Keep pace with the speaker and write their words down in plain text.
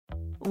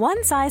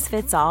One size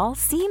fits all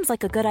seems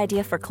like a good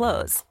idea for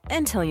clothes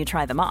until you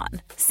try them on.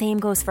 Same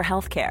goes for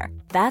healthcare.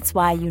 That's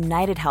why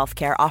United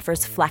Healthcare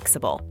offers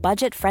flexible,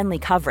 budget-friendly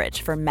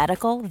coverage for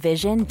medical,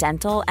 vision,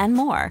 dental, and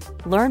more.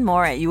 Learn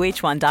more at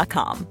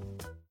uh1.com.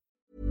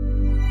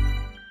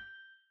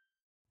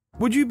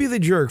 Would you be the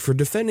jerk for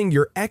defending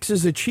your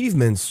ex's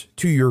achievements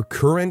to your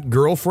current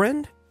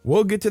girlfriend?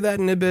 We'll get to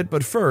that in a bit,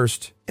 but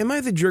first, am I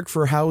the jerk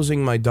for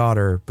housing my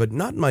daughter, but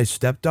not my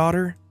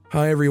stepdaughter?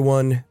 Hi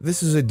everyone,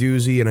 this is a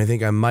doozy and I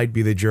think I might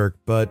be the jerk,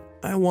 but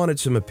I wanted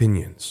some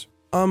opinions.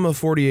 I'm a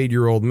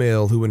 48-year-old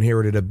male who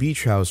inherited a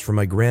beach house from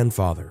my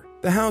grandfather.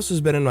 The house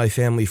has been in my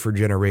family for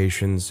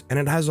generations and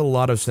it has a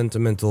lot of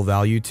sentimental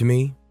value to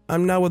me.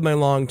 I'm now with my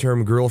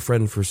long-term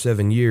girlfriend for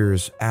 7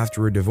 years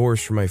after a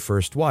divorce from my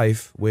first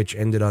wife, which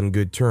ended on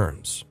good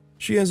terms.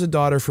 She has a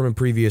daughter from a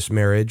previous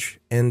marriage,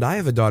 and I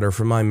have a daughter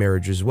from my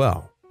marriage as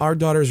well. Our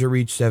daughters are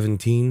each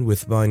 17,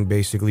 with mine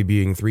basically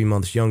being 3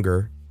 months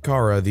younger.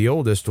 Kara, the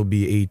oldest, will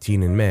be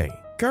 18 in May.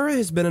 Kara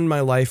has been in my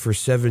life for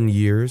 7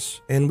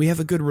 years, and we have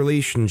a good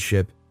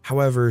relationship.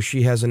 However,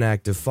 she has an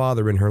active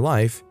father in her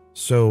life,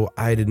 so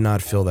I did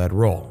not fill that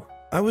role.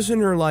 I was in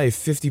her life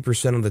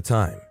 50% of the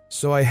time,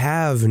 so I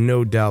have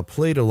no doubt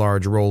played a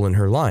large role in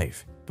her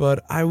life.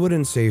 But I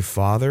wouldn't say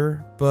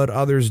father, but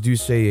others do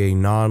say a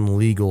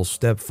non-legal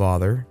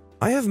stepfather.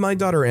 I have my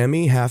daughter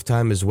Emmy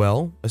half-time as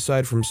well,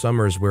 aside from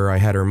summers where I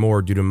had her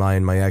more due to my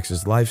and my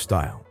ex's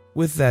lifestyle.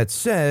 With that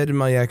said,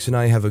 my ex and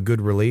I have a good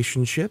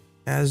relationship,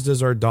 as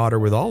does our daughter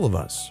with all of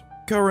us.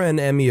 Kara and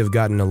Emmy have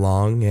gotten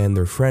along, and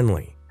they're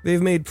friendly.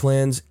 They've made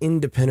plans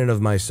independent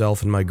of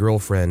myself and my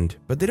girlfriend,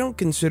 but they don't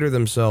consider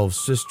themselves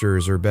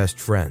sisters or best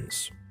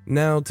friends.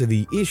 Now to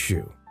the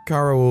issue.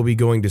 Kara will be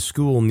going to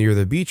school near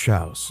the beach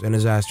house, and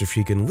has asked if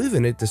she can live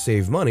in it to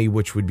save money,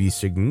 which would be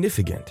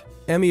significant.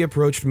 Emmy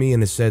approached me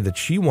and has said that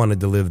she wanted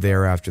to live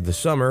there after the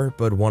summer,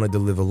 but wanted to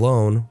live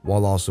alone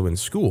while also in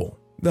school.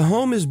 The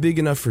home is big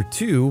enough for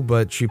two,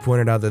 but she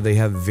pointed out that they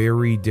have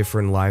very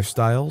different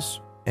lifestyles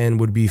and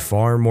would be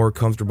far more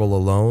comfortable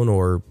alone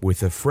or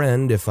with a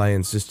friend if I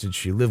insisted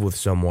she live with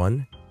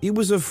someone. It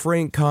was a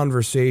frank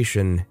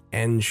conversation,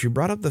 and she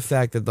brought up the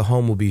fact that the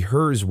home will be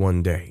hers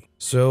one day.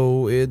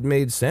 So it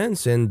made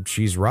sense, and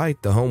she's right,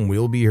 the home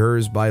will be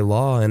hers by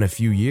law in a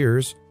few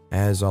years,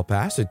 as I'll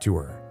pass it to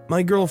her.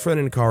 My girlfriend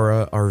and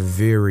Kara are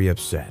very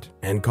upset,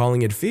 and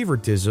calling it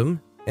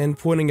favoritism, and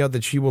pointing out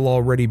that she will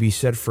already be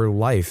set for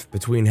life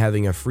between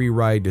having a free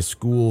ride to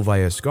school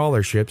via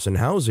scholarships and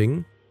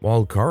housing,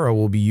 while Kara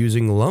will be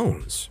using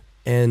loans,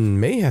 and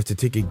may have to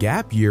take a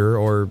gap year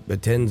or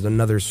attend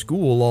another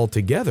school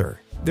altogether.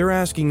 They're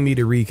asking me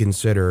to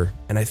reconsider,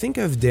 and I think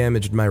I've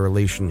damaged my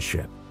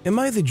relationship. Am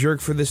I the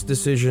jerk for this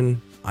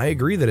decision? I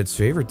agree that it's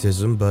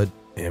favoritism, but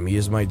Emmy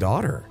is my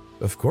daughter.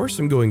 Of course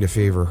I'm going to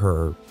favor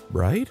her,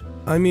 right?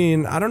 I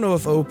mean, I don't know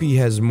if OP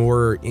has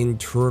more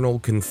internal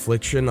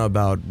confliction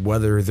about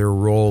whether their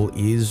role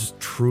is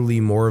truly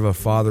more of a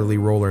fatherly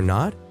role or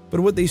not,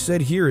 but what they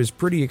said here is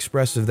pretty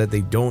expressive that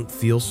they don't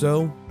feel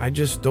so. I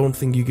just don't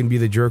think you can be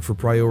the jerk for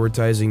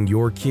prioritizing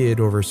your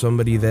kid over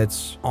somebody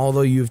that's,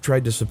 although you've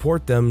tried to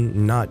support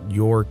them, not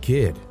your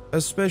kid.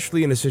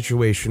 Especially in a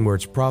situation where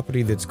it's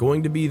property that's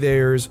going to be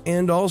theirs,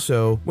 and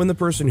also when the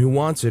person who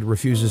wants it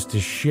refuses to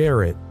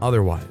share it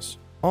otherwise.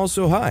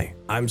 Also, hi,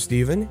 I'm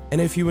Steven, and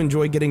if you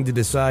enjoy getting to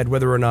decide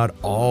whether or not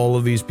all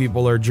of these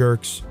people are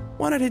jerks,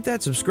 why not hit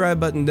that subscribe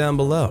button down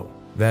below?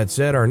 That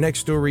said, our next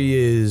story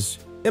is,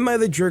 am I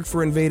the jerk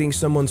for invading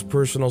someone's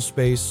personal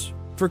space?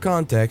 For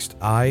context,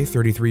 I,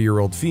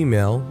 33-year-old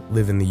female,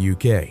 live in the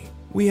UK.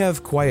 We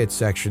have quiet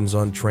sections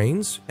on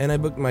trains, and I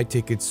booked my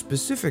tickets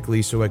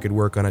specifically so I could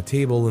work on a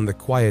table in the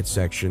quiet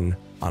section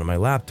on my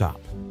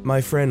laptop.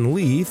 My friend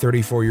Lee,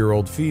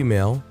 34-year-old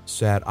female,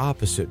 sat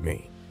opposite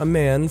me. A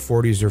man,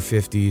 40s or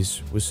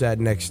 50s, was sat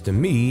next to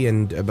me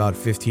and about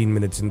 15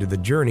 minutes into the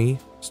journey,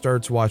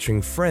 starts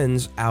watching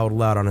Friends out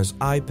loud on his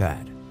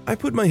iPad. I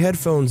put my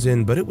headphones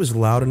in, but it was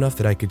loud enough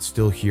that I could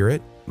still hear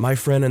it. My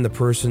friend and the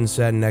person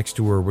sat next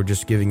to her were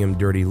just giving him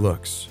dirty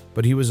looks,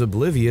 but he was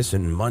oblivious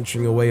and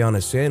munching away on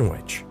a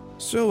sandwich.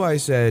 So I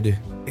said,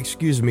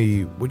 "Excuse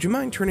me, would you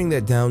mind turning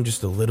that down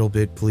just a little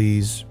bit,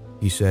 please?"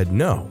 He said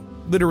no.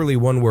 Literally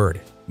one word,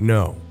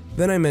 no.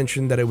 Then I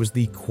mentioned that it was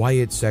the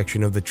quiet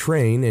section of the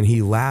train, and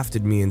he laughed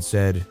at me and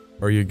said,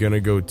 "Are you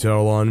gonna go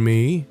tell on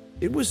me?"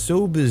 It was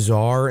so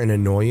bizarre and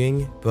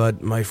annoying,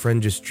 but my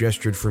friend just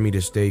gestured for me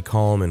to stay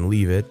calm and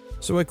leave it,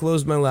 so I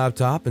closed my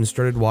laptop and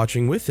started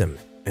watching with him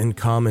and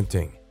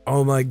commenting,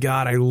 "Oh my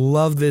god, I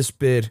love this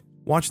bit.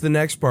 Watch the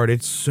next part,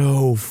 it's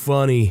so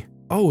funny.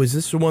 Oh, is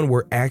this the one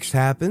where X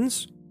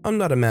happens?" I'm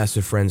not a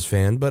massive Friends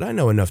fan, but I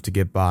know enough to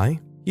get by.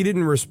 He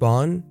didn't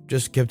respond,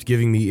 just kept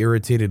giving me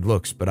irritated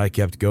looks, but I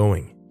kept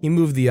going. He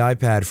moved the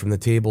iPad from the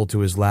table to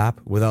his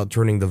lap without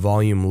turning the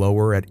volume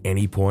lower at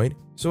any point,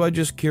 so I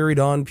just carried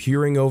on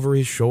peering over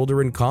his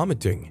shoulder and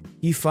commenting.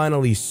 He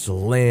finally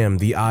slammed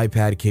the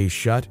iPad case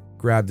shut,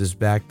 grabbed his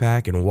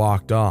backpack, and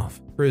walked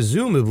off,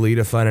 presumably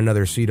to find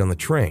another seat on the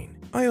train.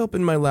 I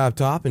opened my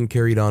laptop and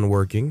carried on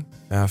working.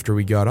 After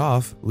we got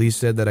off, Lee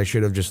said that I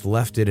should have just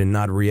left it and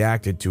not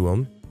reacted to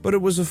him. but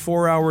it was a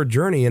 4-hour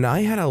journey and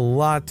I had a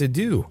lot to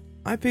do.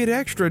 I paid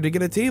extra to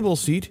get a table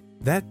seat,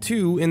 that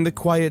too in the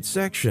quiet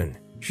section.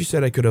 She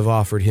said I could have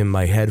offered him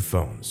my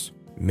headphones.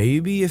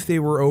 Maybe if they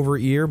were over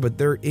ear, but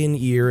they're in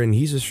ear and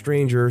he's a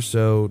stranger,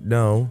 so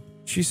no.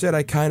 She said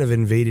I kind of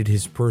invaded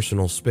his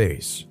personal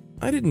space.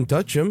 I didn't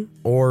touch him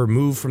or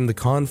move from the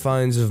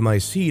confines of my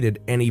seat at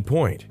any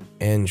point.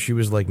 And she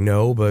was like,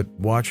 no, but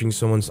watching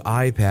someone's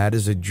iPad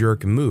is a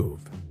jerk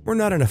move. We're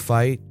not in a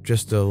fight,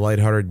 just a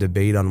lighthearted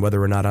debate on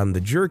whether or not I'm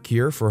the jerk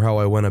here for how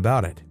I went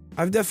about it.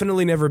 I've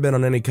definitely never been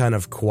on any kind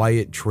of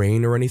quiet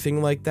train or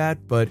anything like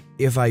that, but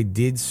if I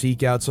did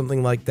seek out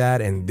something like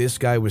that and this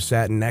guy was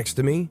sat next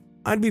to me,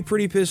 I'd be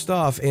pretty pissed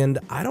off, and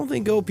I don't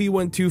think OP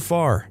went too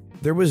far.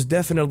 There was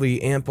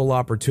definitely ample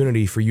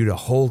opportunity for you to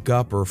hulk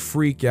up or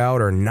freak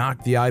out or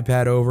knock the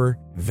iPad over.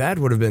 That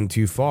would have been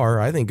too far.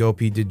 I think OP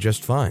did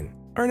just fine.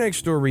 Our next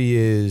story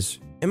is,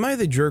 am I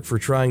the jerk for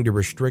trying to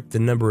restrict the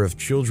number of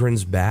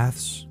children's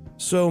baths?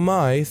 So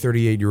my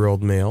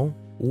 38-year-old male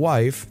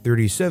wife,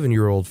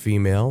 37-year-old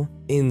female,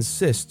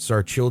 insists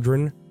our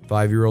children,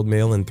 5-year-old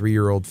male and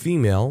 3-year-old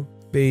female,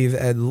 bathe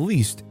at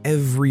least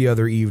every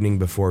other evening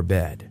before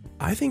bed.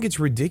 I think it's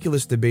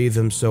ridiculous to bathe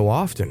them so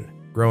often.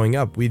 Growing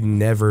up, we'd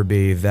never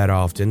bathe that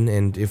often,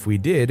 and if we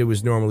did, it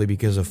was normally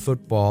because of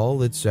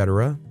football,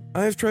 etc.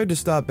 I've tried to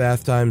stop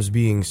bath times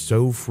being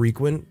so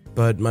frequent,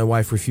 but my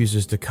wife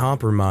refuses to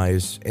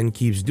compromise and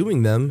keeps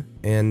doing them,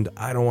 and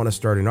I don't want to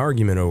start an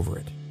argument over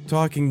it.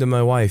 Talking to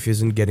my wife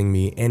isn't getting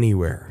me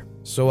anywhere.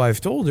 So I've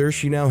told her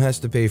she now has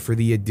to pay for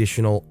the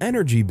additional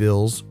energy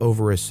bills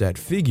over a set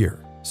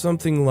figure.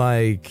 Something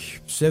like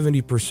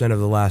 70% of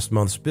the last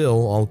month's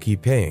bill I'll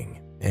keep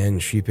paying,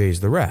 and she pays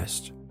the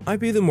rest. I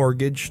pay the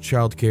mortgage,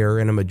 childcare,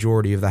 and a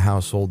majority of the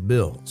household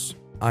bills.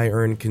 I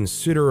earn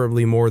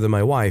considerably more than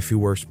my wife, who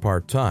works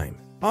part-time.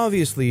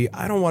 Obviously,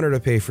 I don't want her to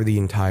pay for the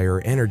entire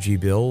energy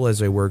bill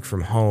as I work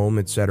from home,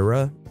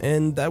 etc.,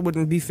 and that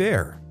wouldn't be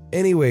fair.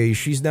 Anyway,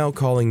 she's now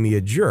calling me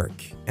a jerk,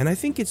 and I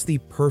think it's the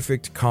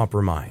perfect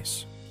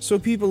compromise. So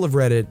people of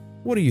Reddit,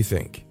 what do you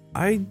think?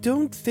 I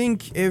don't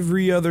think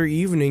every other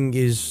evening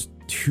is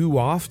too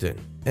often.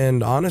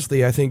 And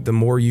honestly, I think the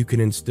more you can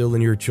instill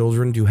in your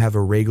children to have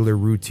a regular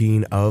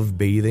routine of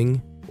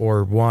bathing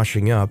or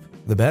washing up,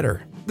 the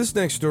better. This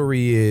next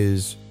story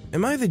is,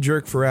 am I the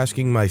jerk for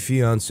asking my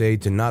fiancé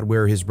to not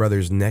wear his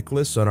brother's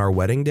necklace on our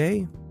wedding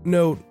day?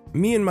 Note,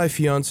 me and my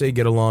fiancé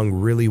get along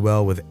really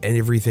well with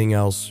everything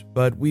else,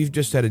 but we've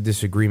just had a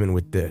disagreement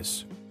with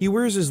this. He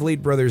wears his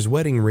late brother's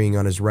wedding ring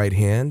on his right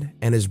hand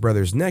and his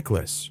brother's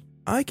necklace.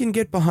 I can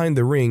get behind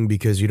the ring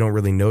because you don't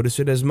really notice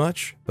it as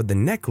much, but the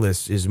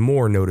necklace is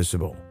more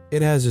noticeable.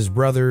 It has his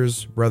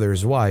brother's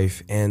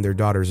wife, and their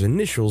daughter's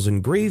initials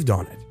engraved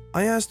on it.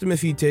 I asked him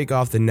if he'd take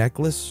off the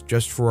necklace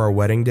just for our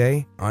wedding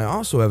day. I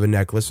also have a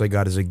necklace I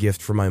got as a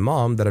gift from my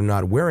mom that I'm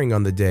not wearing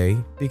on the day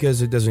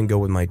because it doesn't go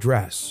with my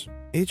dress.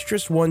 It's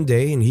just one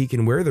day and he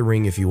can wear the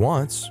ring if he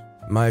wants.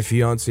 My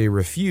fiancé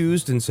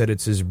refused and said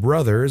it's his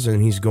brother's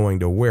and he's going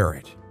to wear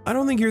it. I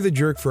don't think you're the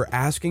jerk for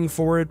asking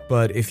for it,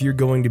 but if you're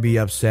going to be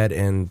upset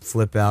and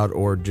flip out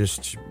or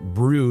just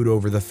brood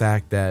over the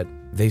fact that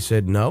they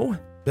said no,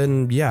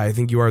 then yeah, I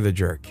think you are the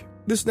jerk.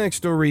 This next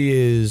story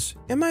is,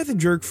 am I the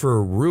jerk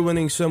for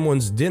ruining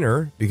someone's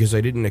dinner because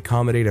I didn't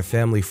accommodate a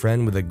family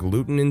friend with a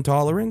gluten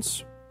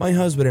intolerance? My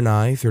husband and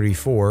I,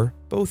 34,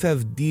 both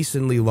have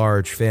decently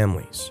large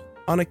families.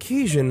 On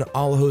occasion,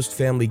 I'll host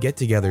family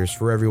get-togethers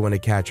for everyone to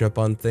catch up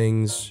on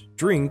things,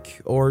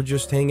 drink, or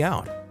just hang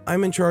out.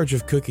 I'm in charge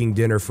of cooking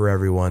dinner for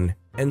everyone,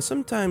 and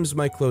sometimes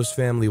my close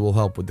family will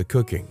help with the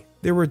cooking.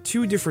 There were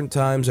 2 different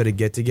times at a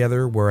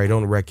get-together where I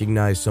don't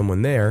recognize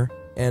someone there,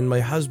 and my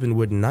husband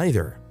wouldn't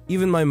either.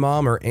 Even my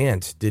mom or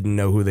aunt didn't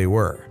know who they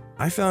were.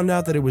 I found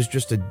out that it was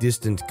just a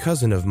distant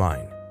cousin of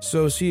mine.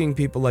 So seeing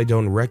people I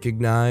don't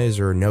recognize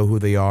or know who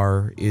they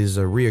are is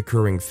a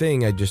reoccurring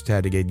thing I just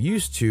had to get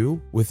used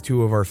to with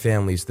 2 of our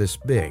families this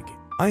big.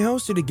 I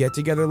hosted a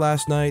get-together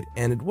last night,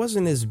 and it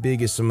wasn't as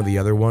big as some of the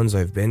other ones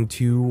I've been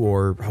to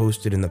or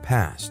hosted in the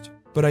past.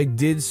 But I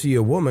did see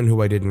a woman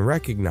who I didn't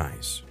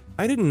recognize.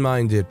 I didn't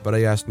mind it, but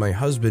I asked my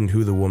husband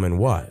who the woman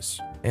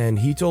was, and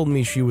he told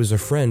me she was a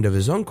friend of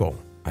his uncle.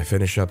 I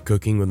finish up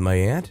cooking with my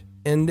aunt,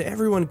 and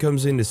everyone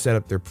comes in to set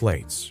up their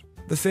plates.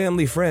 The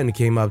family friend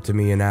came up to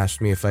me and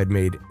asked me if I'd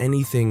made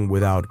anything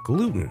without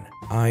gluten.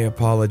 I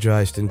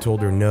apologized and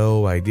told her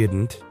no, I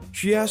didn't.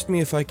 She asked me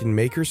if I can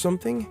make her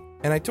something,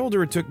 and I told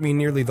her it took me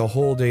nearly the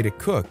whole day to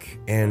cook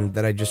and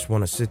that I just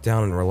want to sit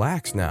down and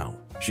relax now.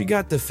 She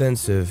got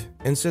defensive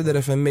and said that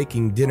if I'm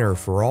making dinner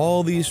for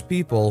all these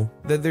people,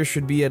 that there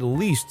should be at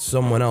least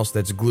someone else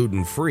that's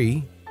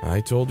gluten-free.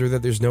 I told her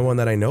that there's no one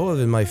that I know of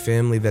in my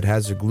family that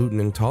has a gluten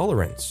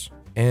intolerance.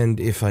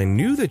 And if I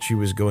knew that she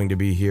was going to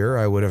be here,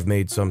 I would have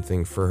made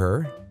something for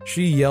her.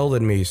 She yelled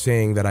at me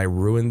saying that I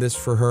ruined this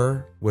for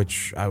her,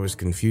 which I was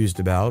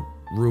confused about.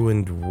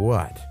 Ruined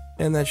what?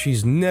 And that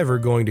she's never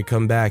going to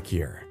come back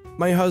here.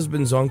 My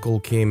husband's uncle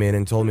came in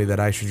and told me that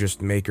I should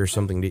just make her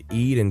something to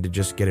eat and to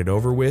just get it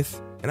over with.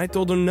 And I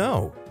told him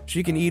no.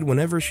 she can eat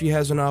whenever she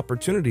has an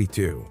opportunity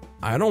to.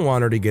 I don't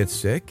want her to get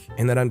sick,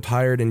 and that I'm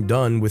tired and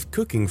done with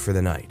cooking for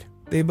the night.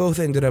 They both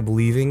ended up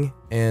leaving,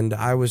 and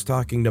I was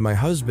talking to my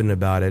husband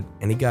about it,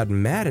 and he got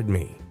mad at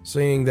me,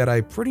 saying that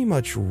I pretty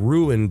much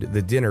ruined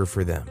the dinner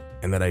for them,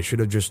 and that I should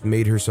have just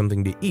made her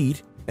something to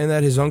eat, and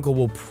that his uncle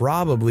will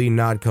probably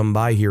not come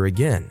by here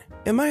again.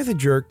 Am I the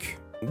jerk?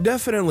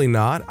 Definitely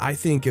not. I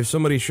think if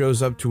somebody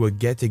shows up to a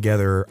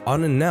get-together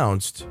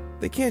unannounced,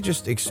 they can't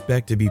just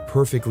expect to be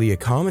perfectly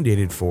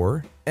accommodated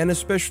for. And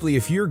especially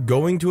if you're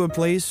going to a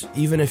place,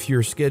 even if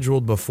you're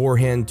scheduled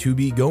beforehand to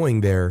be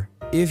going there,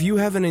 if you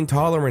have an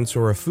intolerance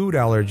or a food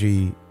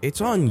allergy,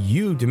 it's on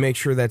you to make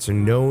sure that's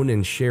known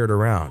and shared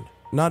around.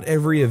 Not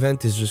every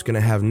event is just going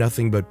to have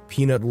nothing but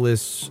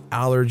peanutless,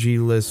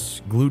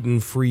 allergyless,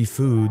 gluten-free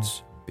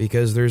foods,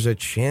 because there's a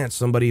chance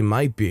somebody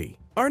might be.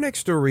 Our next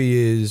story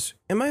is,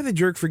 am I the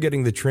jerk for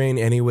getting the train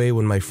anyway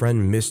when my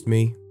friend missed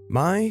me?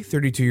 My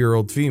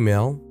 32-year-old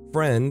female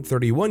friend,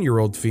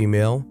 31-year-old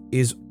female,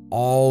 is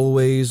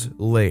always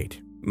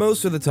late.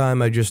 Most of the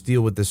time I just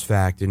deal with this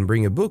fact and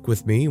bring a book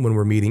with me when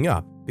we're meeting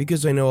up,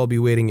 because I know I'll be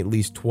waiting at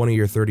least 20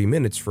 or 30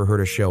 minutes for her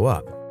to show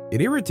up. It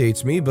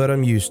irritates me, but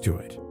I'm used to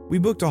it. We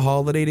booked a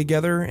holiday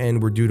together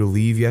and we're due to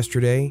leave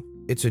yesterday.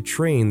 It's a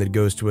train that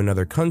goes to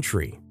another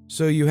country,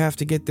 so you have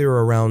to get there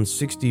around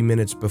 60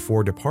 minutes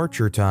before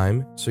departure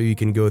time so you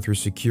can go through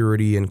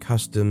security and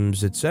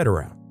customs,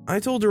 etc. I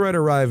told her I'd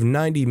arrive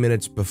 90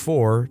 minutes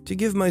before to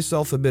give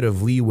myself a bit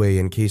of leeway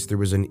in case there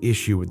was an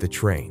issue with the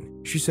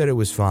train. She said it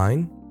was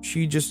fine.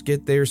 She'd just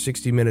get there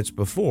 60 minutes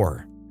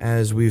before,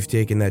 as we've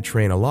taken that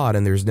train a lot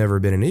and there's never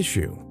been an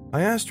issue.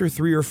 I asked her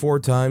 3 or 4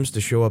 times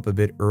to show up a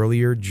bit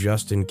earlier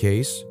just in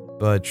case,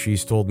 but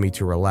she's told me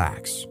to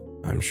relax.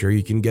 I'm sure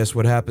you can guess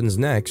what happens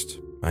next.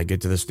 I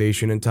get to the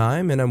station in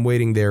time and I'm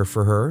waiting there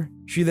for her.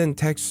 She then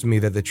texts me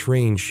that the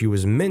train she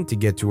was meant to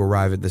get to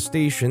arrive at the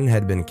station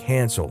had been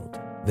canceled.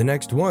 The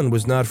next one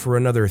was not for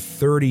another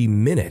 30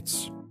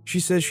 minutes. She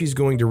says she's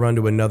going to run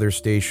to another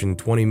station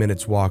 20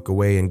 minutes walk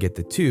away and get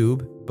the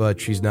tube, but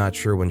she's not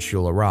sure when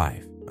she'll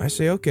arrive. I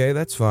say, okay,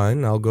 that's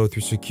fine. I'll go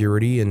through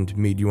security and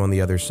meet you on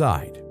the other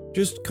side.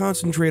 Just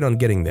concentrate on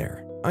getting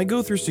there. I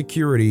go through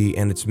security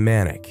and it's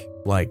manic,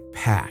 like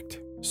packed.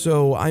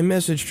 So I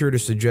messaged her to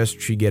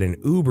suggest she get an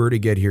Uber to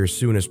get here as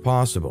soon as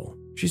possible.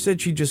 She said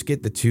she'd just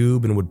get the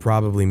tube and would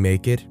probably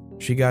make it.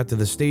 She got to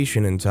the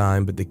station in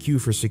time, but the queue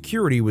for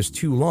security was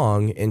too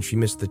long and she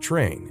missed the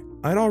train.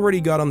 I'd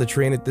already got on the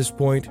train at this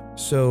point,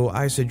 so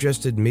I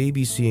suggested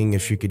maybe seeing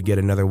if she could get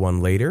another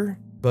one later,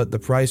 but the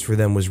price for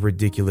them was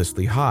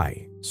ridiculously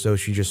high, so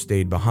she just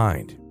stayed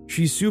behind.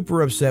 She's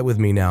super upset with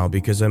me now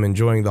because I'm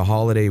enjoying the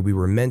holiday we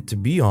were meant to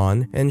be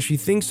on, and she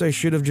thinks I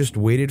should have just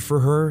waited for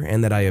her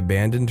and that I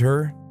abandoned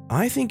her.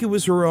 I think it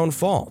was her own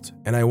fault,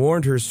 and I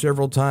warned her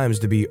several times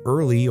to be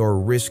early or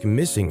risk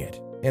missing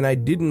it, and I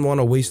didn't want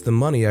to waste the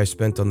money I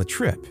spent on the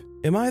trip.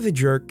 Am I the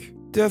jerk?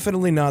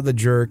 Definitely not the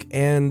jerk,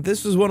 and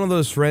this is one of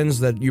those friends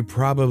that you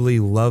probably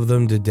love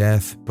them to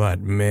death, but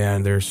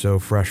man, they're so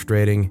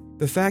frustrating.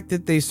 The fact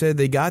that they said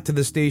they got to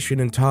the station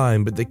in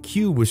time, but the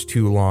queue was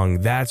too long,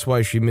 that's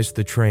why she missed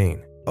the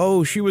train.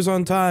 Oh, she was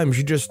on time,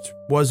 she just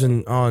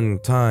wasn't on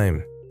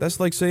time. That's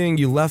like saying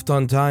you left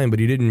on time, but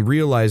you didn't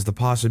realize the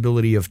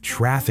possibility of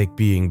traffic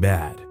being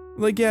bad.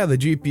 Like, yeah, the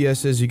GPS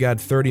says you got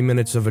 30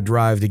 minutes of a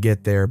drive to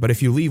get there, but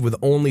if you leave with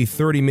only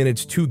 30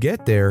 minutes to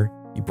get there,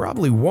 you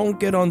probably won't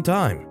get on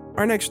time.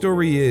 Our next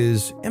story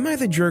is, am I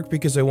the jerk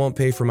because I won't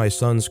pay for my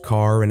son's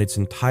car in its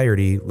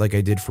entirety like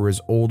I did for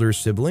his older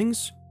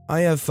siblings?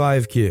 I have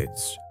 5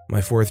 kids.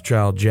 My 4th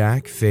child,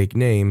 Jack, fake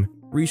name,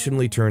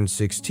 recently turned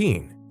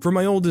 16. For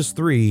my oldest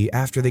 3,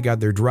 after they got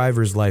their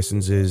driver's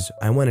licenses,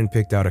 I went and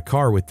picked out a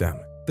car with them.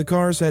 The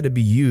cars had to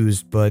be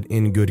used but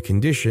in good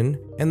condition,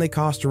 and they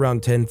cost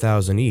around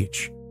 $10,000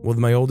 each, with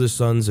my oldest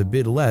son's a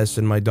bit less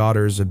and my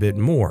daughter's a bit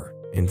more.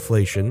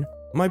 Inflation.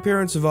 My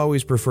parents have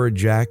always preferred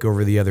Jack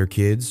over the other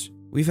kids.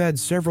 We've had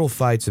several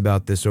fights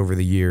about this over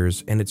the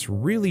years, and it's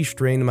really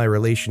strained my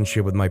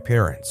relationship with my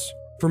parents.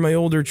 For my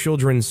older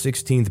children's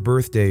 16th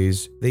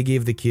birthdays, they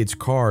gave the kids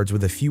cards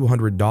with a few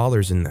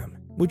 $100s in them,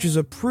 which is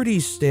a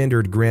pretty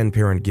standard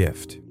grandparent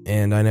gift,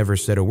 and I never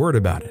said a word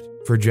about it.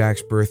 For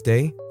Jack's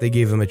birthday, they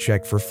gave him a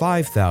check for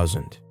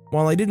 $5,000.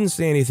 While I didn't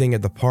say anything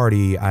at the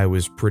party, I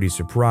was pretty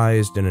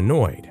surprised and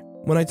annoyed.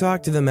 When I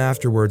talked to them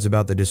afterwards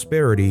about the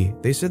disparity,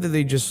 they said that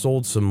they just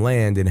sold some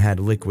land and had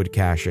liquid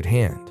cash at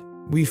hand.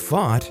 We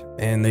fought,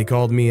 and they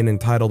called me an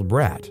entitled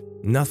brat.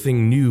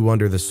 Nothing new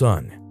under the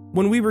sun.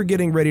 When we were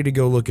getting ready to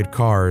go look at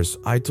cars,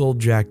 I told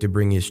Jack to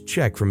bring his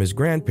check from his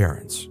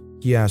grandparents.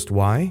 He asked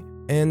why,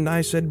 and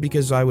I said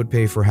because I would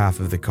pay for half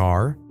of the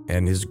car,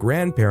 and his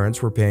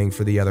grandparents were paying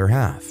for the other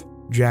half.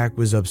 Jack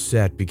was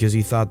upset because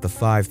he thought the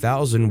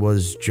 $5,000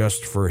 was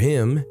just for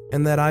him,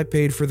 and that I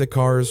paid for the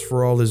cars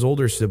for all his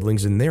older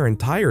siblings in their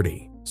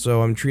entirety,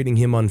 so I'm treating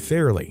him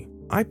unfairly.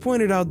 I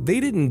pointed out they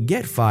didn't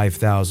get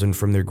 $5,000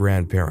 from their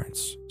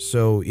grandparents,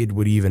 so it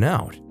would even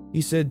out.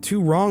 He said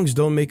 2 wrongs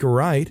don't make a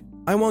right.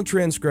 I won't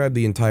transcribe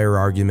the entire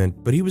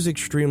argument, but he was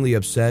extremely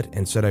upset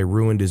and said I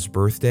ruined his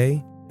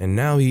birthday, and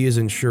now he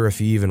isn't sure if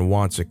he even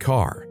wants a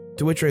car.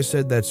 To which I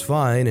said that's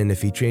fine, and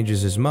if he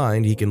changes his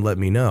mind, he can let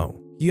me know.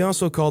 He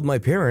also called my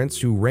parents,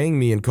 who rang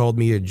me and called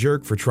me a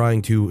jerk for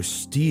trying to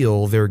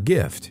steal their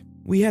gift.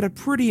 We had a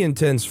pretty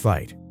intense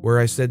fight, where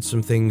I said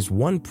some things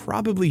one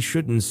probably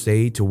shouldn't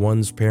say to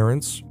one's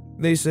parents.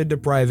 They said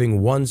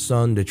depriving one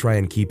son to try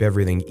and keep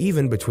everything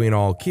even between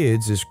all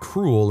kids is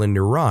cruel and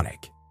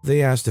neurotic.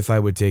 They asked if I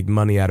would take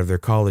money out of their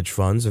college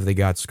funds if they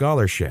got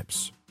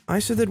scholarships. I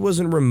said that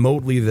wasn't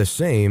remotely the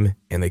same,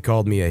 and they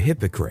called me a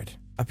hypocrite.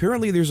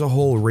 Apparently there's a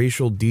whole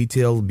racial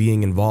detail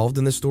being involved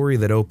in the story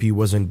that OP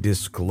wasn't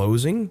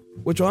disclosing,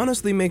 which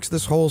honestly makes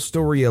this whole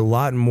story a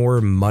lot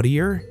more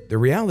muddier. The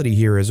reality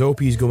here is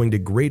OP's going to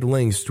great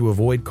lengths to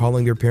avoid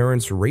calling their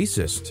parents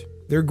racist.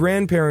 Their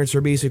grandparents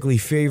are basically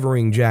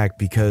favoring Jack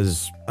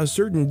because a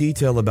certain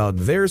detail about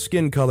their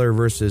skin color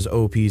versus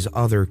OP's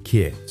other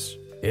kids.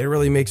 It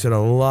really makes it a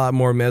lot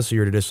more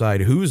messier to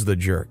decide who's the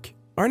jerk.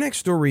 Our next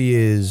story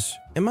is,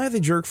 am I the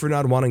jerk for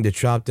not wanting to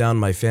chop down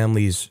my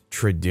family's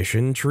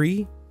tradition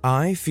tree?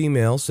 I,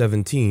 female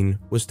 17,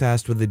 was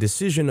tasked with the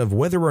decision of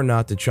whether or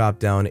not to chop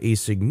down a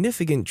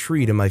significant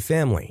tree to my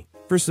family.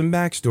 For some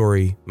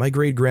backstory, my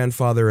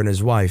great-grandfather and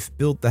his wife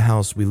built the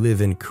house we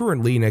live in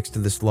currently next to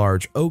this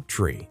large oak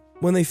tree.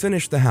 When they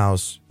finished the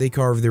house, they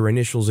carved their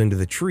initials into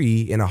the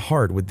tree in a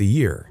heart with the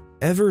year.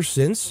 Ever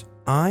since,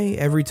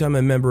 every time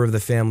a member of the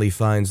family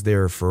finds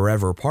their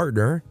forever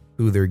partner,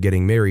 who they're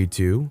getting married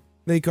to,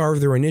 they carve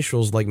their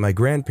initials like my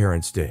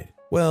grandparents did.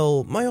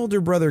 Well, my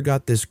older brother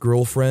got this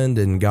girlfriend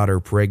and got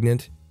her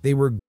pregnant. They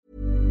were...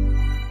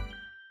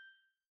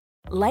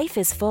 Life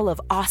is full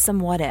of awesome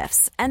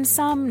what-ifs, and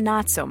some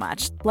not so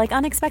much, like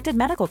unexpected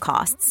medical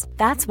costs.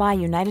 That's why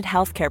United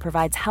Healthcare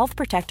provides Health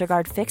Protector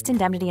Guard fixed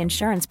indemnity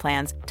insurance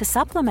plans to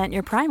supplement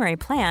your primary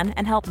plan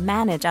and help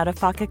manage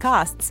out-of-pocket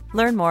costs.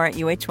 Learn more at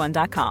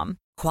uh1.com.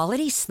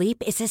 Quality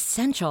sleep is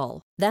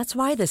essential. That's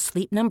why the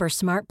Sleep Number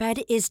Smart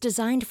Bed is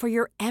designed for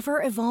your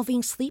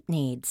ever-evolving sleep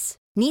needs.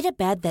 Need a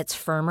bed that's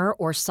firmer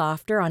or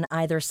softer on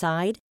either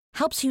side?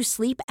 Helps you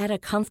sleep at a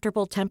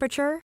comfortable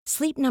temperature?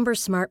 Sleep Number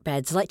Smart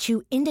Beds let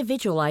you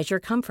individualize your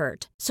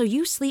comfort, so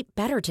you sleep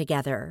better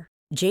together.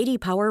 J.D.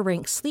 Power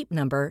ranks Sleep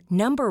Number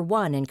number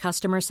 1 in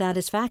customer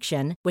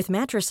satisfaction with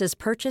mattresses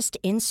purchased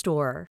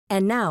in-store.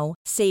 And now,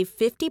 save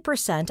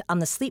 50% on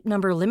the Sleep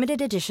Number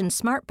Limited Edition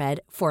Smart Bed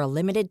for a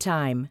limited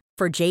time.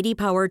 For J.D.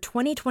 Power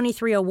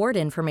 2023 award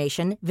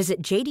information,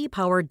 visit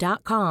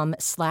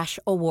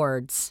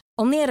jdpower.com/awards.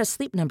 Only at a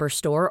Sleep Number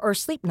store or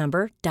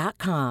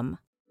sleepnumber.com.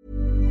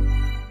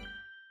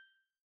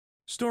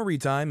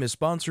 Storytime is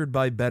sponsored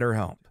by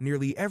BetterHelp.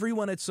 Nearly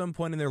everyone at some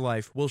point in their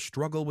life will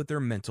struggle with their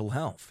mental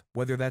health,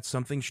 whether that's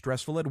something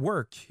stressful at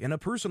work, in a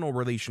personal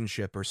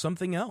relationship, or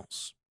something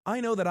else.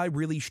 I know that I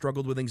really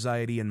struggled with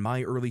anxiety in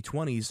my early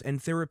 20s, and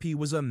therapy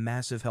was a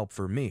massive help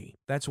for me.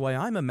 That's why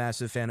I'm a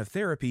massive fan of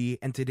therapy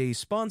and today's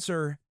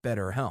sponsor,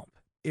 BetterHelp.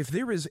 If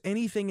there is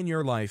anything in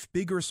your life,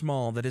 big or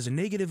small, that is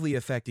negatively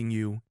affecting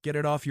you, get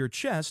it off your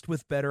chest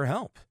with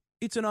BetterHelp.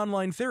 It's an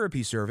online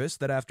therapy service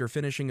that, after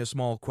finishing a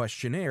small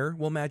questionnaire,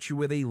 will match you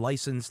with a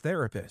licensed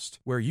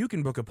therapist, where you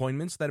can book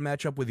appointments that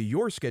match up with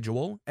your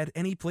schedule at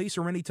any place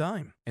or any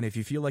time. And if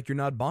you feel like you're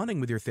not bonding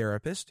with your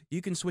therapist,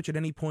 you can switch at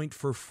any point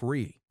for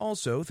free.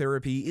 Also,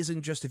 therapy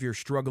isn't just if you're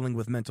struggling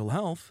with mental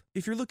health.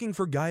 If you're looking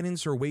for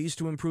guidance or ways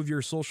to improve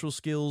your social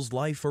skills,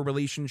 life, or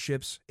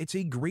relationships, it's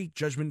a great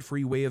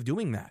judgment-free way of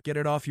doing that. Get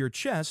it off your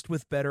chest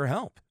with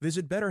BetterHelp.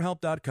 Visit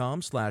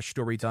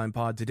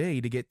BetterHelp.com/StorytimePod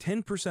today to get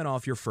 10%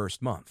 off your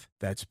first month.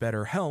 That's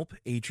BetterHelp,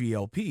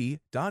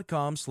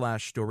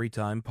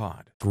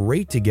 HELP.com/StorytimePod.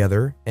 Great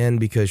together, and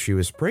because she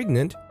was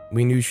pregnant,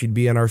 we knew she'd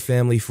be in our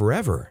family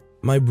forever.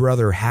 My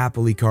brother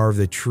happily carved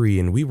the tree,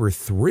 and we were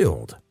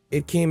thrilled.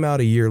 It came out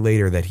a year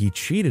later that he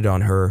cheated on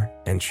her,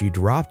 and she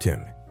dropped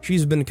him.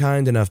 She's been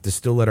kind enough to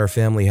still let our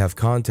family have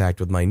contact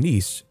with my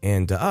niece,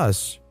 and to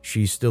us,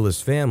 she's still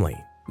his family.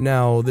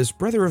 Now, this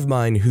brother of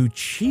mine who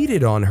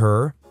cheated on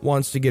her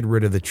wants to get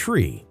rid of the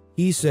tree.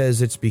 He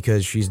says it's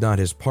because she's not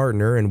his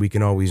partner and we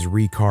can always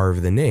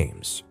recarve the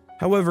names.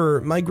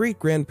 However, my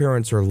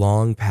great-grandparents are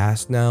long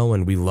past now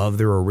and we love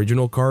their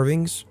original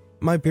carvings.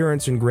 My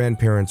parents and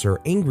grandparents are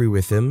angry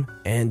with him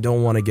and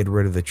don't want to get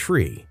rid of the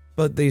tree,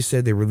 but they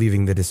said they were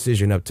leaving the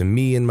decision up to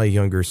me and my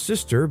younger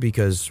sister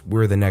because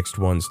we're the next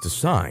ones to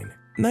sign.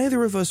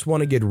 Neither of us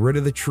want to get rid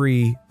of the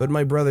tree, but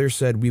my brother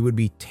said we would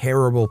be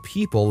terrible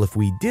people if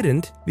we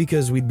didn't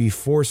because we'd be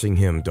forcing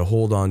him to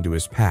hold on to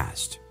his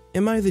past.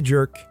 Am I the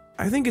jerk?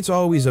 I think it's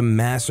always a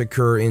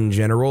massacre in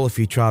general if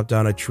you chop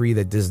down a tree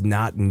that does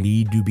not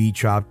need to be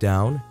chopped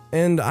down.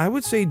 And I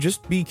would say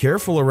just be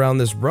careful around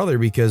this brother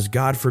because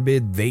God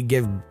forbid they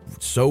get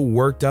so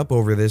worked up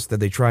over this that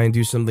they try and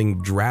do something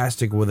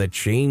drastic with a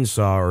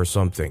chainsaw or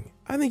something.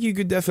 I think you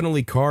could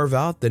definitely carve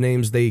out the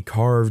names they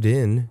carved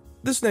in.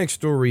 This next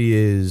story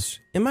is,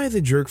 am I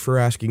the jerk for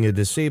asking a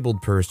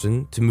disabled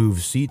person to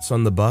move seats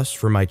on the bus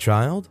for my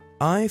child?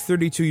 I,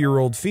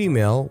 32-year-old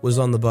female, was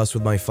on the bus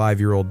with my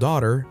 5-year-old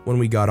daughter when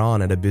we got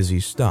on at a busy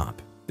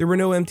stop. There were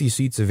no empty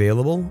seats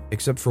available,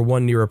 except for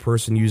one near a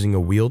person using a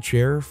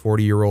wheelchair,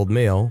 40-year-old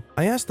male.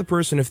 I asked the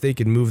person if they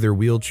could move their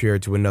wheelchair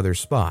to another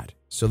spot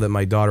so that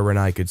my daughter and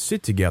I could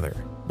sit together,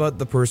 but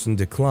the person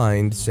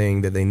declined,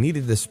 saying that they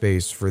needed the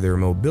space for their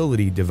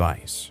mobility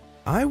device.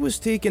 I was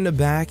taken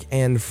aback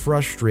and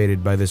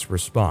frustrated by this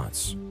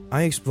response.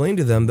 I explained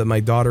to them that my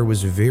daughter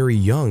was very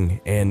young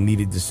and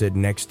needed to sit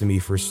next to me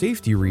for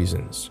safety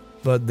reasons,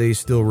 but they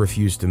still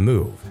refused to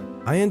move.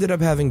 I ended up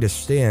having to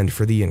stand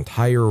for the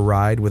entire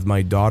ride with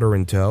my daughter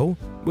in tow,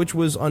 which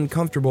was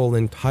uncomfortable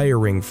and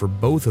tiring for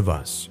both of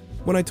us.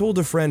 When I told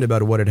a friend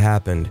about what had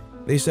happened,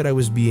 they said I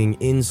was being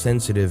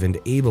insensitive and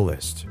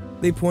ableist.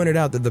 They pointed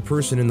out that the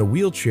person in the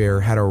wheelchair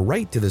had a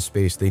right to the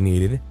space they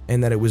needed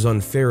and that it was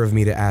unfair of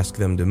me to ask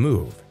them to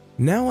move.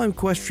 Now I'm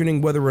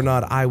questioning whether or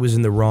not I was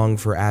in the wrong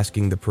for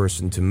asking the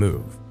person to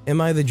move. Am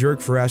I the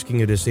jerk for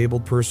asking a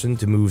disabled person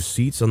to move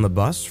seats on the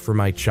bus for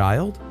my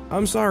child?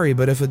 I'm sorry,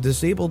 but if a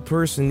disabled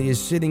person is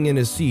sitting in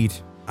a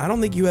seat, I don't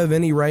think you have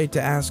any right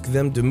to ask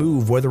them to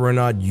move whether or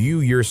not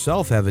you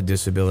yourself have a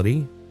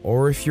disability,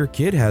 or if your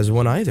kid has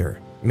one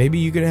either. Maybe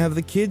you can have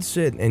the kid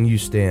sit and you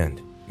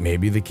stand.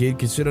 Maybe the kid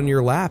could sit on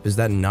your lap. Is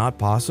that not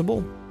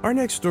possible? Our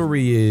next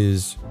story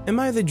is, am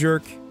I the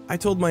jerk? I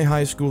told my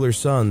high schooler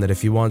son that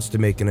if he wants to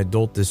make an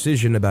adult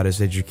decision about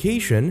his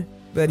education,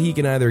 that he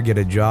can either get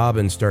a job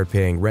and start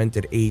paying rent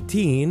at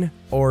 18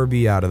 or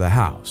be out of the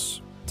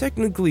house.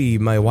 Technically,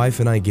 my wife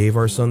and I gave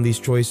our son these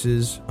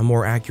choices. A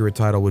more accurate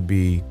title would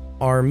be,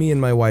 are me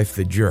and my wife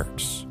the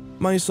jerks?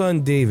 My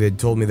son David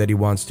told me that he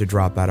wants to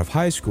drop out of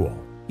high school.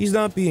 He's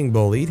not being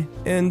bullied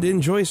and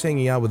enjoys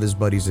hanging out with his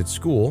buddies at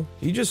school.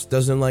 He just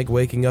doesn't like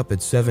waking up at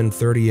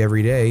 7:30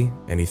 every day,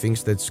 and he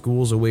thinks that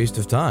school's a waste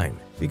of time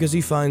because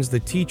he finds the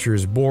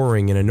teachers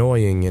boring and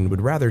annoying and would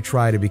rather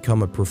try to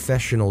become a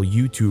professional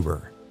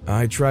YouTuber.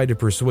 I tried to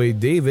persuade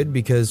David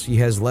because he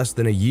has less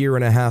than a year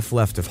and a half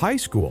left of high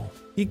school.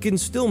 He can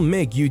still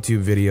make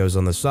YouTube videos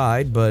on the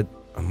side, but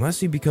unless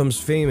he becomes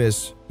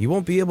famous, he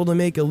won't be able to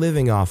make a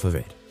living off of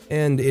it.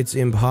 And it's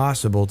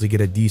impossible to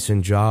get a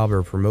decent job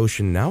or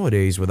promotion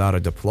nowadays without a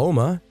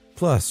diploma.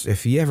 Plus,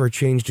 if he ever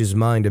changed his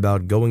mind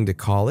about going to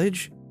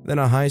college, then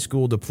a high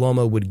school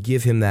diploma would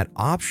give him that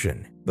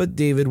option. But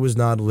David was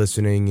not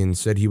listening and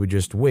said he would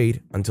just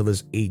wait until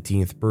his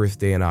 18th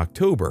birthday in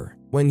October,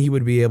 when he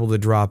would be able to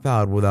drop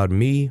out without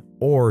me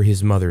or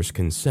his mother's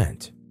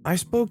consent. I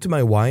spoke to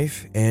my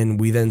wife, and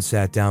we then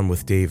sat down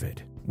with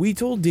David. We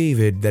told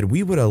David that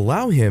we would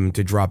allow him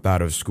to drop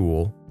out of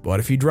school, but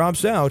if he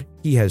drops out,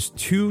 he has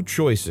two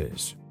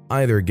choices: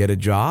 either get a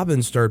job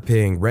and start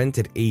paying rent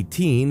at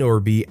 18 or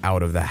be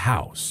out of the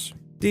house.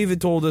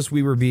 David told us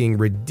we were being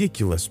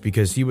ridiculous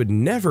because he would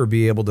never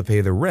be able to pay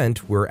the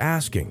rent we're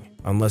asking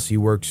unless he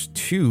works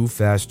 2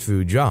 fast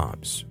food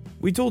jobs.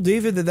 We told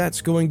David that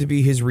that's going to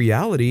be his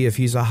reality if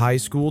he's a high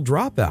school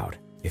dropout.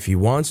 If he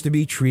wants to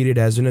be treated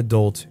as an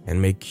adult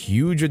and make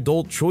huge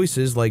adult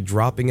choices like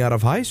dropping out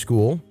of high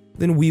school,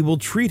 then we will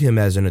treat him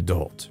as an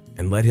adult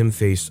and let him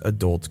face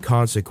adult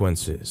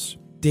consequences.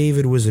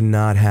 David was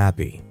not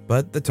happy,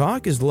 but the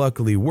talk has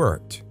luckily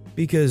worked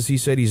because he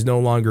said he's no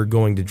longer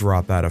going to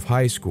drop out of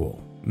high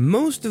school.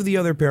 Most of the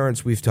other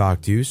parents we've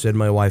talked to said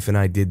my wife and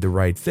I did the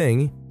right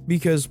thing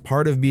because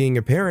part of being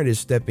a parent is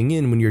stepping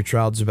in when your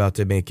child's about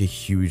to make a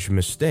huge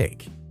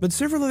mistake. But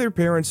several other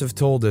parents have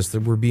told us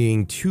that we're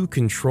being too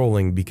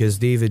controlling because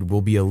David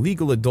will be a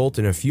legal adult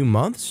in a few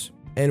months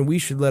and we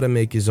should let him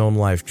make his own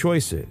life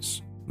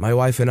choices. My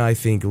wife and I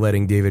think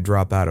letting David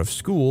drop out of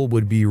school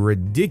would be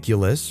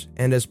ridiculous,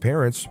 and as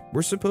parents,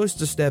 we're supposed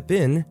to step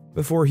in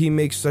before he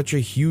makes such a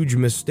huge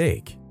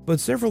mistake. But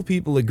several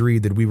people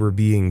agreed that we were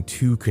being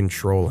too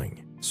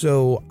controlling.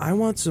 So I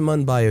want some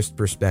unbiased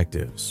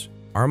perspectives.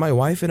 Are my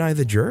wife and I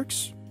the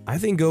jerks? I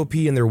think OP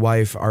and their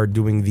wife are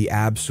doing the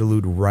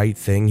absolute right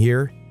thing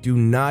here. Do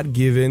not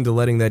give in to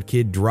letting that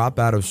kid drop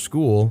out of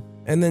school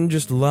and then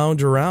just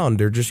lounge around.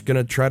 They're just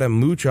gonna try to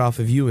mooch off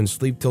of you and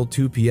sleep till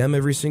 2 p.m.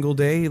 every single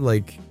day.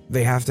 Like,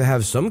 they have to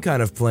have some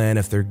kind of plan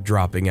if they're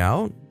dropping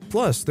out.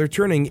 Plus, they're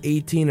turning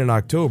 18 in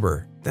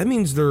October. That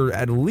means they're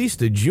at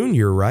least a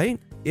junior, right?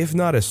 If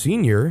not a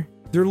senior.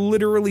 They're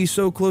literally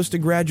so close to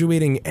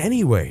graduating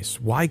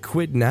anyways. Why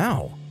quit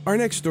now? Our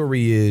next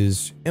story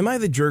is, am I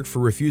the jerk for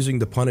refusing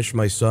to punish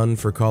my son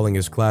for calling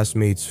his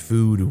classmates'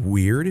 food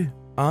weird?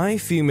 I,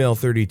 female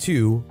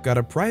 32, got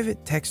a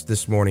private text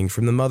this morning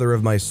from the mother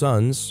of my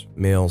son's,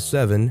 male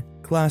 7,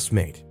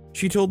 classmate.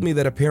 She told me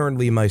that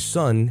apparently my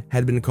son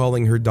had been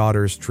calling her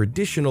daughter's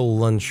traditional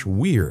lunch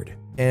weird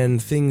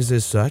and things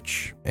as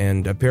such,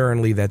 and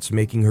apparently that's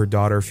making her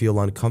daughter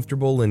feel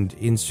uncomfortable and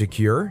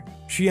insecure.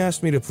 She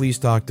asked me to please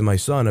talk to my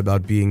son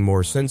about being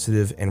more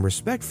sensitive and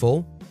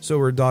respectful so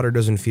her daughter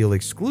doesn't feel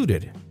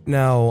excluded.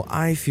 Now,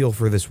 I feel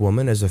for this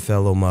woman as a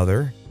fellow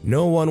mother.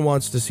 No one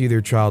wants to see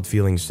their child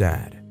feeling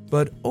sad.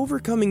 But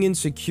overcoming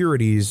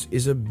insecurities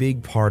is a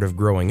big part of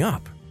growing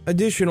up.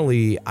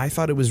 Additionally, I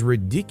thought it was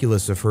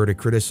ridiculous of her to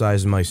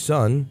criticize my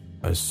son,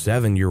 a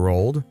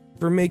 7-year-old,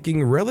 for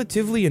making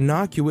relatively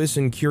innocuous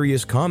and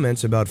curious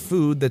comments about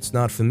food that's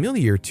not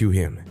familiar to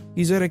him.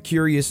 He's at a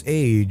curious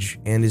age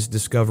and is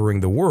discovering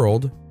the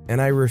world,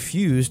 and I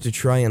refuse to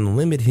try and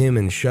limit him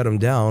and shut him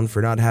down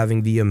for not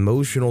having the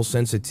emotional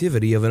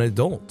sensitivity of an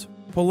adult.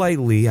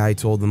 Politely, I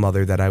told the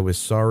mother that I was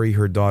sorry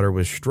her daughter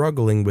was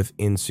struggling with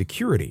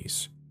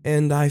insecurities,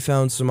 and I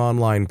found some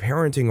online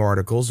parenting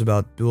articles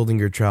about building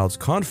your child's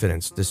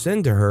confidence to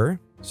send to her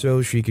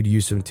so she could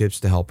use some tips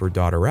to help her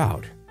daughter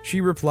out.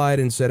 She replied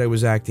and said I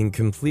was acting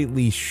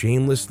completely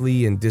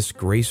shamelessly and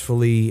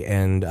disgracefully,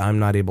 and I'm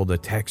not able to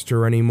text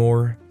her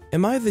anymore.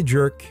 Am I the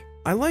jerk?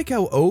 I like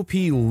how OP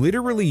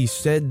literally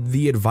said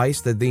the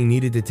advice that they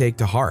needed to take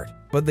to heart,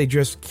 but they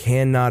just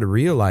cannot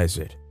realize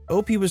it.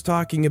 OP was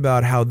talking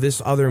about how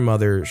this other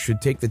mother should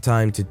take the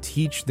time to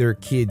teach their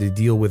kid to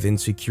deal with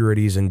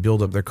insecurities and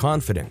build up their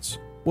confidence.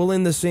 Well,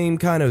 in the same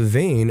kind of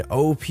vein,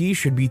 OP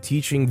should be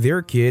teaching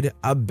their kid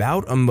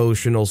about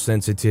emotional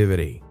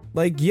sensitivity.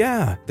 Like,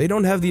 yeah, they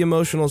don't have the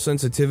emotional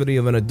sensitivity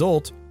of an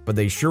adult, but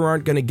they sure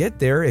aren't going to get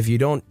there if you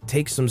don't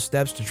take some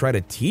steps to try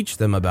to teach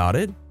them about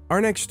it. Our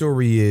next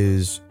story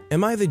is,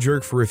 am I the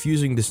jerk for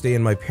refusing to stay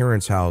in my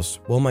parents' house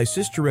while my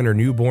sister and her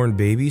newborn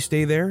baby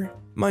stay there?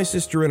 My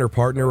sister and her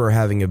partner are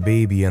having a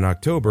baby in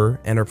October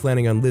and are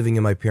planning on living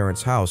in my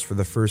parents' house for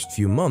the first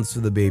few months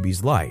of the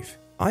baby's life.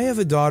 I have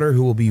a daughter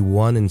who will be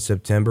 1 in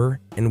September,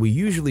 and we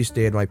usually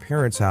stay at my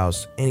parents'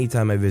 house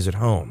anytime I visit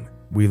home.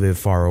 We live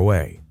far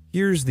away.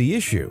 Here's the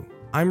issue.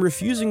 I'm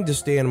refusing to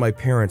stay in my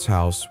parents'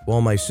 house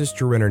while my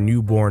sister and her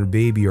newborn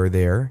baby are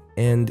there,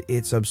 and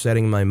it's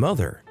upsetting my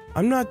mother.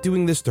 I'm not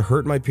doing this to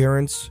hurt my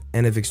parents,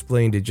 and if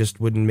explained, it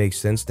just wouldn't make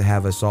sense to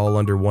have us all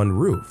under one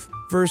roof.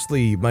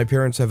 Firstly, my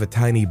parents have a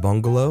tiny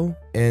bungalow,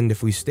 and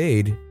if we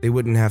stayed, they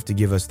wouldn't have to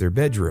give us their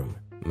bedroom.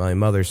 My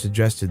mother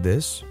suggested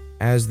this,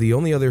 as the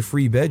only other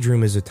free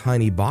bedroom is a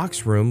tiny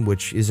box room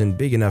which isn't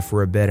big enough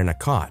for a bed and a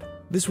cot.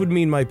 This would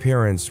mean my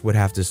parents would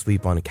have to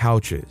sleep on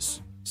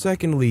couches.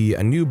 Secondly,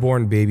 a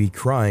newborn baby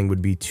crying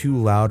would be too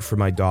loud for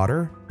my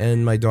daughter,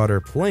 and my daughter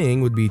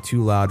playing would be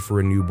too loud for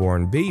a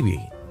newborn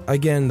baby.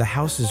 Again, the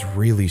house is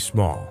really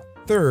small.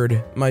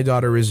 Third, my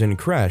daughter is in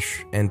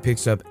creche and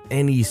picks up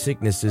any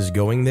sicknesses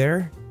going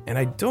there, and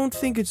I don't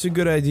think it's a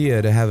good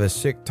idea to have a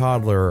sick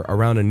toddler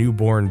around a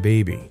newborn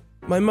baby.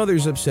 My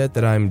mother's upset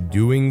that I'm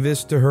doing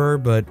this to her,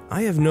 but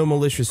I have no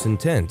malicious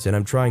intent and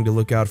I'm trying to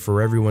look out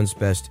for everyone's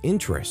best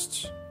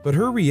interests. But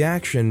her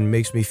reaction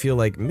makes me feel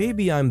like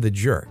maybe I'm the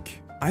jerk.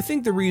 I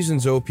think the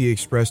reasons OP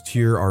expressed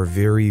here are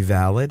very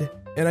valid,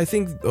 and I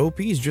think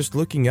OP is just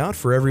looking out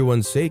for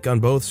everyone's sake on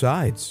both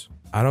sides.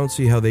 I don't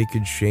see how they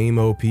could shame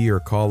OP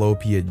or call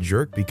OP a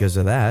jerk because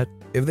of that.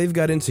 If they've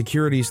got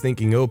insecurities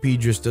thinking OP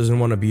just doesn't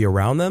want to be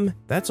around them,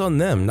 that's on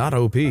them, not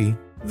OP.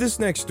 This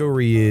next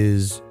story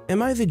is,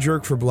 am I the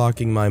jerk for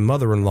blocking my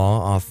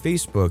mother-in-law off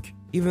Facebook,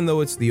 even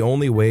though it's the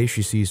only way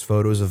she sees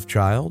photos of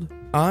child?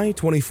 I,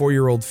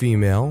 24-year-old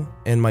female,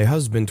 and my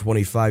husband,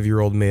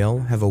 25-year-old male,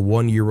 have a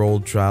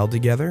 1-year-old child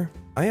together.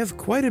 I have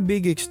quite a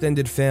big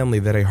extended family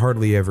that I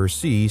hardly ever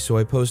see, so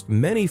I post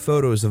many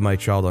photos of my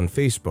child on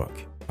Facebook.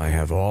 I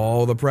have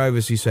all the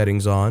privacy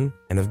settings on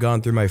and have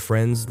gone through my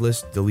friends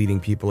list, deleting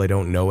people I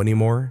don't know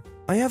anymore.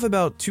 I have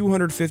about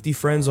 250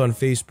 friends on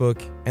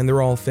Facebook, and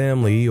they're all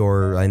family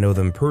or I know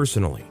them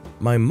personally.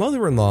 My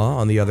mother-in-law,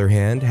 on the other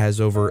hand,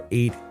 has over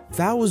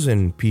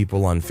 8,000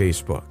 people on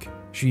Facebook.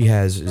 She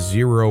has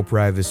 0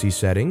 privacy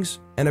settings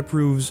and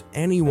approves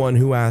anyone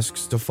who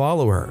asks to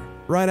follow her.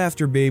 Right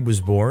after Babe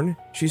was born,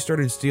 she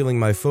started stealing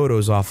my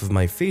photos off of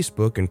my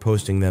Facebook and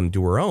posting them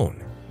to her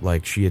own,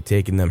 like she had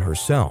taken them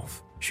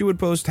herself. She would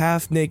post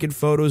half-naked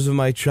photos of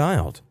my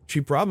child.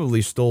 She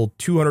probably stole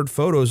 200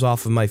 photos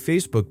off of my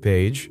Facebook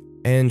page,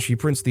 and she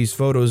prints these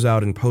photos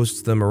out and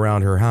posts them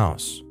around her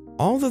house.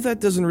 All of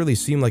that doesn't really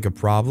seem like a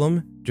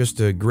problem,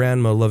 just a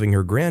grandma loving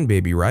her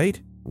grandbaby, right?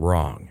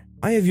 Wrong.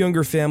 I have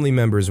younger family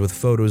members with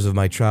photos of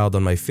my child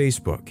on my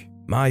Facebook.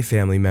 My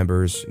family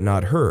members,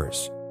 not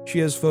hers. She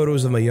has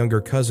photos of my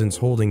younger cousins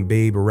holding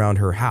Babe around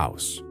her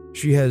house.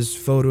 She has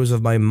photos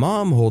of my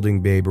mom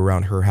holding Babe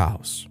around her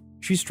house.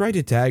 She's tried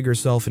to tag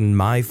herself in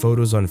my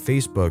photos on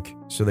Facebook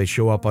so they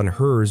show up on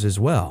hers as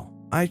well.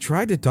 I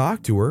tried to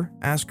talk to her,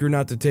 ask her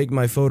not to take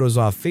my photos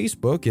off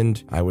Facebook,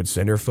 and I would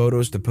send her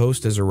photos to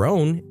post as her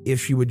own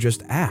if she would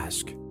just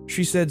ask.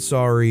 She said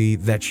sorry,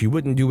 that she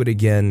wouldn't do it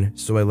again,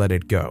 so I let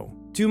it go.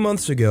 2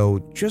 months ago,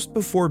 just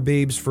before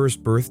Babe's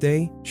first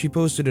birthday, she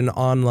posted an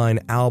online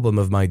album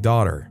of my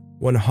daughter.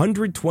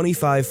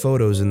 125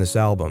 photos in this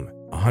album,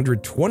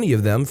 120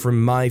 of them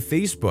from my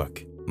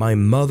Facebook. My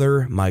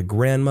mother, my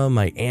grandma,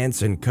 my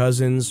aunts and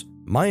cousins,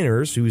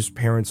 minors whose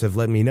parents have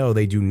let me know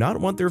they do not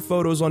want their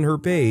photos on her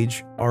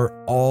page,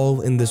 are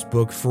all in this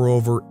book for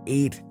over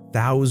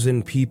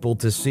 8,000 people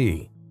to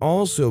see.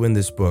 Also in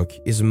this book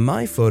is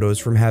my photos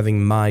from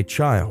having my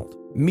child.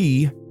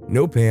 Me,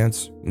 no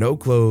pants, no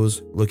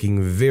clothes,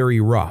 looking very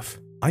rough.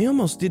 I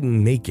almost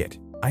didn't make it.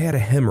 I had a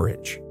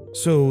hemorrhage.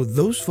 So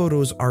those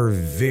photos are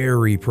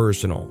very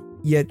personal,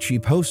 yet she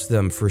posts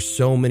them for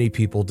so many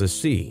people to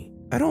see.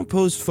 I don't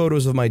post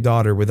photos of my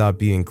daughter without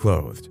being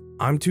clothed.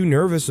 I'm too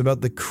nervous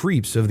about the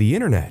creeps of the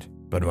internet,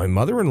 but my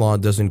mother-in-law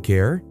doesn't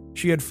care.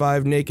 She had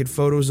 5 naked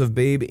photos of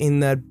Babe in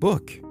that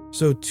book.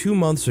 So 2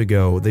 months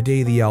ago, the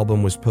day the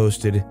album was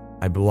posted,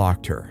 I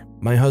blocked her.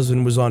 My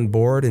husband was on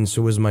board and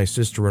so was my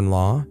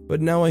sister-in-law,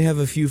 but now I have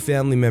a few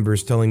family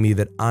members telling me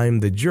that I'm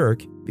the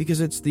jerk because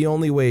it's the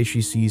only way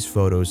she sees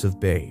photos of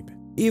Babe.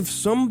 If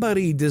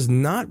somebody does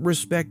not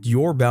respect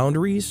your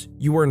boundaries,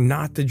 you are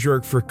not the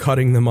jerk for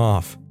cutting them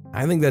off.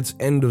 I think that's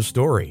end of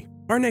story.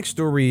 Our next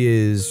story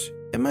is,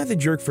 am I the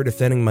jerk for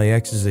defending my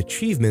ex's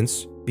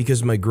achievements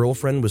because my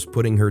girlfriend was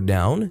putting her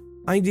down?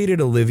 I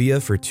dated Olivia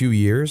for 2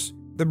 years.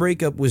 The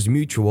breakup was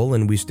mutual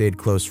and we stayed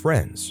close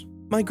friends.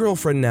 My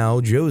girlfriend now,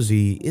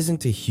 Josie,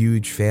 isn't a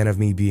huge fan of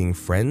me being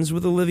friends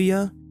with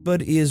Olivia,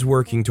 but is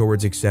working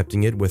towards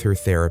accepting it with her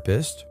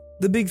therapist.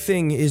 The big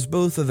thing is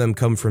both of them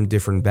come from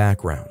different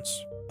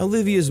backgrounds.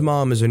 Olivia's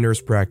mom is a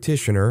nurse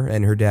practitioner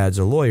and her dad's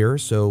a lawyer,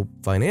 so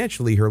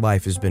financially her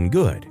life has been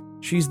good.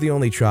 She's the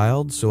only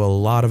child, so a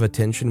lot of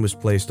attention was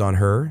placed on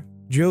her.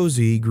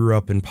 Josie grew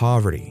up in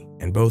poverty,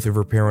 and both of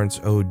her parents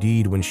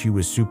OD'd when she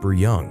was super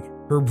young.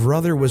 Her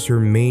brother was her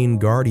main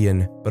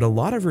guardian, but a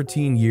lot of her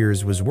teen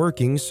years was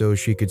working so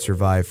she could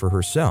survive for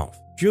herself.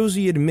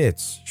 Josie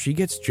admits she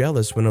gets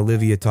jealous when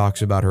Olivia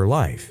talks about her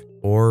life,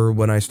 or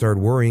when I start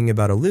worrying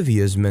about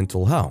Olivia's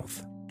mental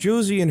health.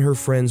 Josie and her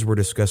friends were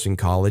discussing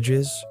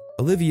colleges.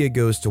 Olivia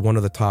goes to one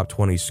of the top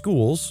 20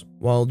 schools,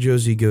 while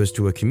Josie goes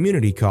to a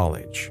community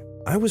college.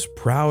 I was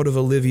proud of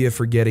Olivia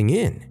for getting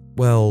in.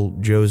 Well,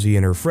 Josie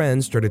and her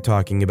friends started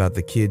talking about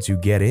the kids who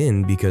get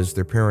in because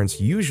their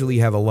parents usually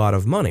have a lot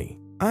of money.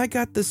 I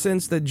got the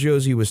sense that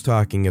Josie was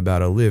talking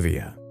about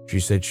Olivia. She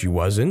said she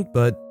wasn't,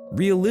 but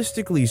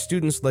realistically,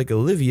 students like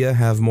Olivia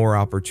have more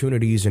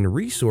opportunities and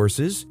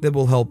resources that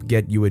will help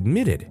get you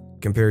admitted,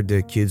 compared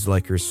to kids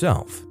like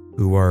herself,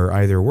 who are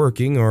either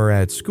working or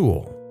at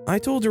school. I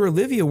told her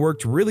Olivia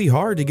worked really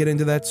hard to get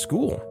into that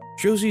school.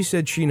 Josie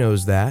said she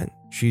knows that.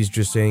 She's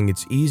just saying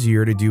it's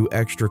easier to do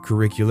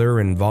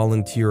extracurricular and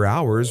volunteer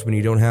hours when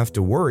you don't have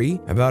to worry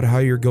about how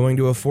you're going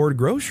to afford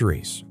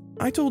groceries.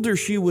 I told her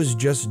she was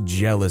just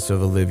jealous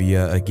of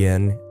Olivia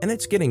again, and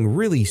it's getting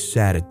really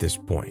sad at this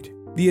point.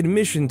 The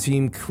admission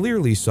team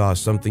clearly saw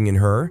something in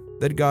her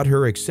that got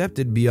her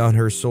accepted beyond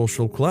her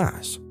social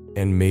class.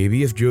 And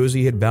maybe if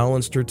Josie had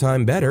balanced her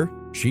time better,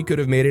 she could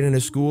have made it in a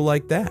school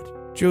like that.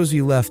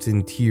 Josie left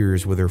in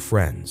tears with her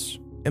friends.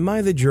 Am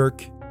I the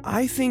jerk?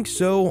 I think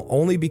so,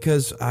 only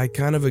because I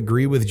kind of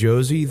agree with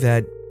Josie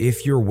that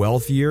if you're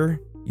wealthier,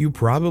 you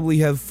probably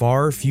have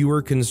far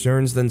fewer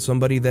concerns than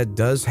somebody that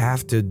does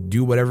have to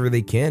do whatever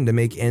they can to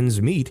make ends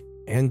meet.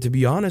 And to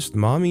be honest,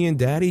 mommy and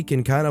daddy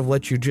can kind of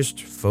let you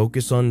just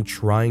focus on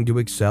trying to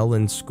excel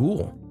in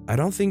school. I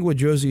don't think what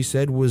Josie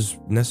said was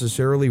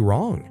necessarily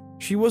wrong.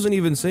 She wasn't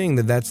even saying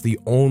that that's the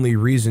only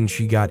reason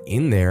she got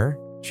in there.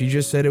 She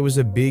just said it was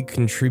a big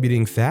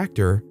contributing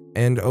factor,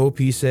 and OP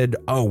said,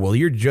 oh, well,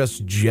 you're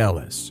just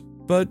jealous.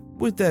 But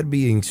with that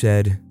being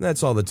said,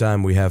 that's all the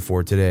time we have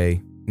for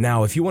today.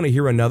 Now, if you want to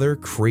hear another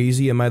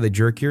crazy Am I the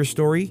Jerk Here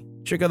story,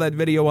 check out that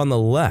video on the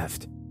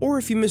left. Or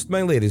if you missed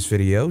my latest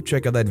video,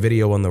 check out that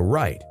video on the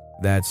right.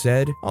 That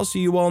said, I'll see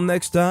you all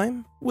next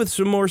time with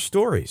some more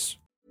stories.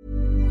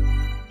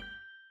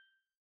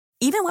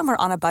 Even when we're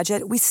on a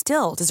budget, we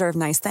still deserve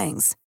nice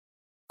things.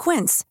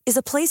 Quince is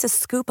a place to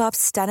scoop up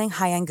stunning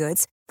high-end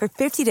goods for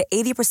 50 to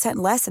 80%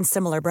 less than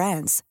similar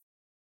brands.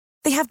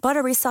 They have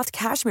buttery soft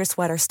cashmere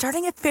sweaters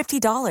starting at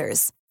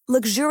 $50,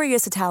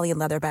 luxurious Italian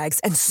leather bags,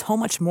 and so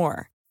much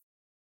more.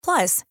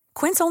 Plus,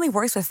 Quince only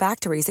works with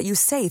factories that use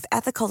safe,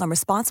 ethical, and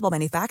responsible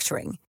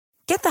manufacturing.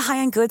 Get the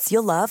high-end goods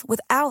you'll love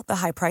without the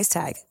high price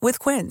tag with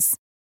Quince.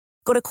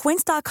 Go to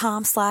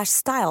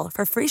quince.com/style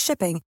for free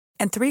shipping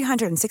and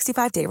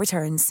 365-day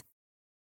returns.